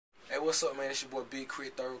what's up, man? It's your boy Big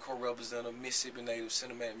K.R.I.T, third co-representative, Mississippi Native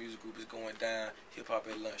Cinematic Music Group is going down. Hip Hop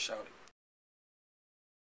at Lunch, shout it.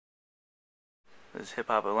 This is Hip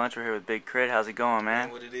Hop at Lunch. We're here with Big K.R.I.T. How's it going, man?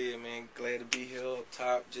 What it is, man. Glad to be here up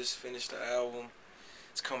top. Just finished the album.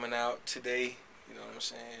 It's coming out today. You know what I'm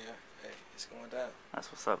saying? Hey, it's going down.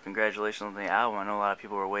 That's what's up. Congratulations on the album. I know a lot of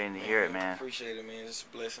people were waiting to hear it, man. Appreciate it, man. It's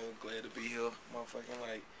a blessing. Glad to be here. Motherfucking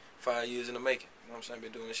like 5 years in the making. You know what I'm saying?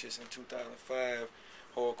 Been doing this shit since 2005.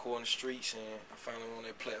 Hardcore in the streets, and I finally on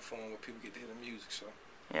that platform where people get to hear the music. So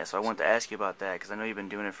yeah, so I wanted to ask you about that because I know you've been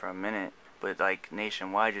doing it for a minute, but like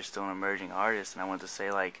nationwide, you're still an emerging artist, and I wanted to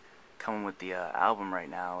say like coming with the album right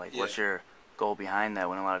now, like what's your goal behind that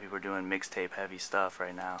when a lot of people are doing mixtape heavy stuff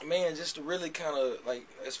right now? Man, just to really kind of like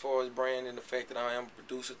as far as branding, the fact that I am a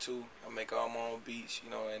producer too, I make all my own beats, you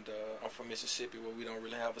know, and I'm from Mississippi where we don't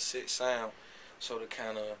really have a set sound, so to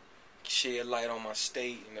kind of shed light on my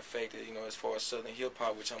state and the fact that, you know, as far as Southern hip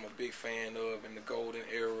hop, which I'm a big fan of, in the golden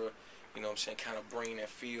era, you know what I'm saying, kind of bring that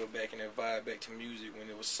feel back and that vibe back to music when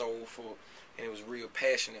it was soulful and it was real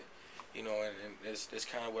passionate, you know, and that's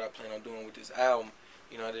kind of what I plan on doing with this album.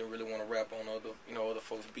 You know, I didn't really want to rap on other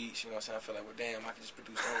folks' beats, you know what I'm saying. I feel like, well, damn, I can just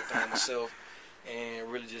produce the whole thing myself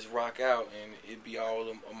and really just rock out, and it'd be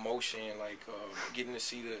all emotion, like getting to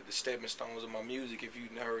see the stepping stones of my music. If you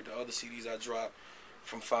heard the other CDs I dropped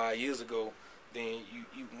from 5 years ago, then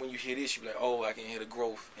you when you hear this, you be like, oh, I can hear the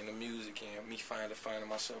growth in the music and me finding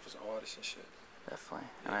myself as an artist and shit. Definitely.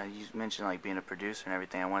 Yeah. And you mentioned like being a producer and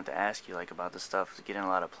everything. I wanted to ask you like about the stuff getting a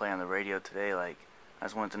lot of play on the radio today. Like, I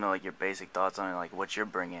just wanted to know like your basic thoughts on it, like what you're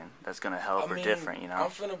bringing that's gonna help or different, you know? I'm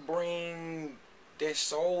finna bring that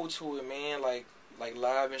soul to it, man. Like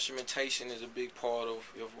live instrumentation is a big part of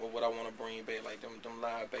what I want to bring back. Like them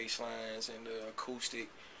live bass lines and the acoustic.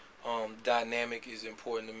 Dynamic is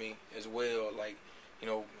important to me as well. Like, you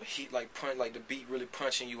know, like the beat really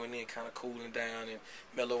punching you and then kind of cooling down and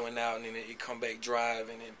mellowing out, and then it come back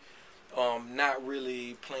driving, and not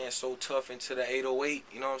really playing so tough into the 808.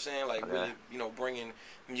 You know what I'm saying? Like really, you know, bringing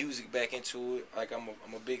music back into it. Like I'm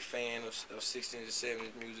a big fan of 60s and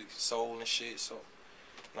 70s music, soul and shit. So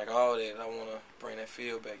like all that, I want to bring that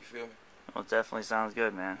feel back. You feel me? Well, it definitely sounds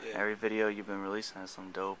good, man. Yeah. Every video you've been releasing has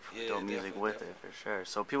some dope music with it, for sure.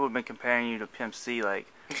 So people have been comparing you to Pimp C, like,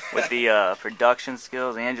 with the production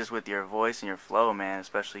skills and just with your voice and your flow, man,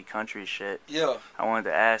 especially country shit. Yeah. I wanted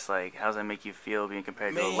to ask, like, how does that make you feel being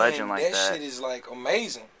compared to a legend like that? That shit is, like,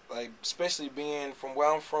 amazing. Like, especially being from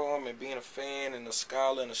where I'm from and being a fan and a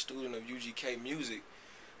scholar and a student of UGK music.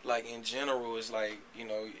 Like, in general, it's like, you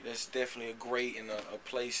know, that's definitely a great and a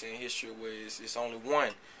place in history where it's only one.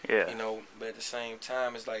 Yeah. You know, but at the same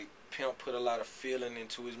time, it's like Pimp put a lot of feeling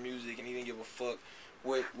into his music, and he didn't give a fuck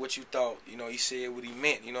what you thought. You know, he said what he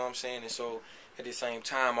meant, you know what I'm saying? And so, at the same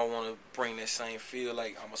time, I want to bring that same feel.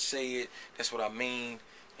 Like, I'm going to say it, that's what I mean,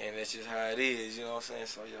 and that's just how it is, you know what I'm saying?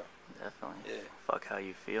 So, yeah. Definitely. Yeah. Fuck how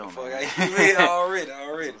you feel, man. Fuck how you feel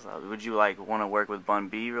already. Would you, like, want to work with Bun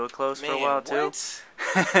B real close for a while, too?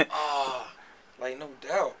 Like, no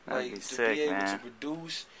doubt. That'd like, be sick, be able man. to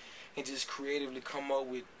produce and just creatively come up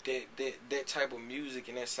with that type of music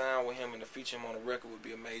and that sound with him and to feature him on a record would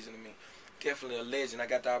be amazing to me. Definitely a legend. I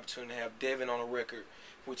got the opportunity to have Devin on a record,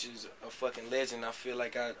 which is a fucking legend. I feel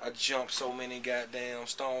like I jumped so many goddamn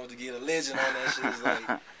stones to get a legend on that shit. It's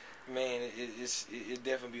like, man, it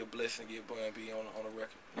definitely be a blessing to get Bun B on a record,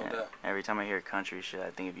 no doubt. Every time I hear country shit,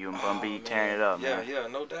 I think of you and Bun B tearing it up, man. Yeah,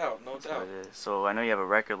 no doubt, no doubt. What it is. So I know you have a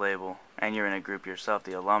record label, and you're in a group yourself,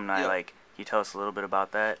 the Alumni. Like, can you tell us a little bit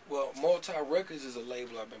about that? Well, Multi Records is a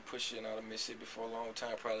label I've been pushing out of Mississippi for a long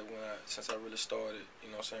time, probably since I really started, you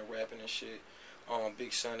know what I'm saying, rapping and shit.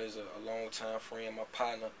 Big Son is a long time friend, my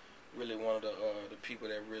partner, really one of the people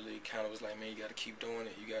that really kind of was like, man, you got to keep doing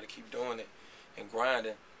it, and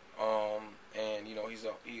grinding. And you know,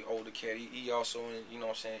 he older cat. He also you know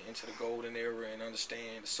what I'm saying, into the golden era and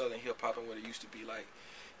understand the Southern hip hop and what it used to be like.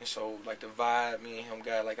 And so like the vibe, me and him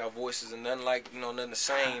got, like, our voices are nothing like, you know, nothing the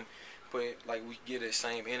same, but like we get that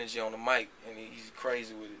same energy on the mic, and he's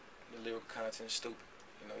crazy with it. The lyrical content is stupid.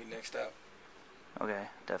 You know, he next out. Okay,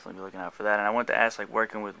 definitely be looking out for that. And I wanted to ask, like,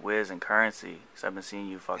 working with Wiz and Currency, because I've been seeing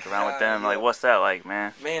you fuck around with them. Like, what's that like,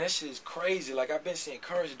 man? Man, that shit is crazy. Like, I've been seeing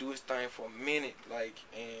Currency do his thing for a minute, like,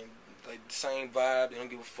 and like the same vibe. They don't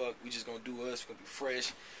give a fuck. We just gonna do us. We're gonna be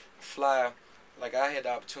fresh, fly. Like, I had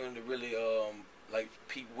the opportunity to really like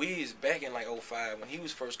Pete Wiz back in like 05 when he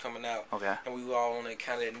was first coming out. Okay. And we were all on that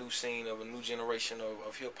kind of that new scene of a new generation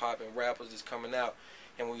of hip hop and rappers that's coming out.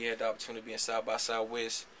 And we had the opportunity to be in South by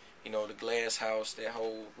Southwest. You know, the Glass House, that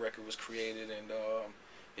whole record was created, and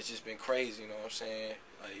it's just been crazy, you know what I'm saying?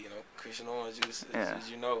 Like, you know, Christian Orange,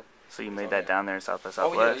 as you know. So you made that down there in South by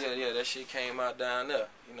Southwest? Oh yeah. That shit came out down there.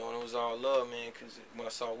 You know, and it was all love, man. Cause when I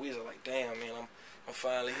saw Wiz, I was like, damn, man, I'm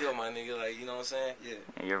finally here, my nigga. Like, you know what I'm saying? Yeah.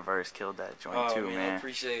 And your verse killed that joint too, man. I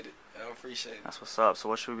appreciate it. That's what's up. So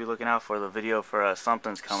what should we be looking out for? The video for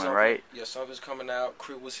Something's coming, right? Yeah, Something's coming out.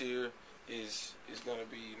 K.R.I.T was here. Is gonna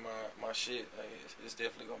be my shit. Like, it's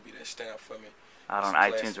definitely gonna be that stamp for me. Out on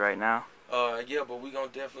iTunes right now? Yeah, but we gonna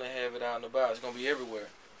definitely have it out and about. It's gonna be everywhere.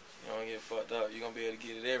 You don't get fucked up. You're gonna be able to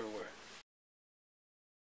get it everywhere.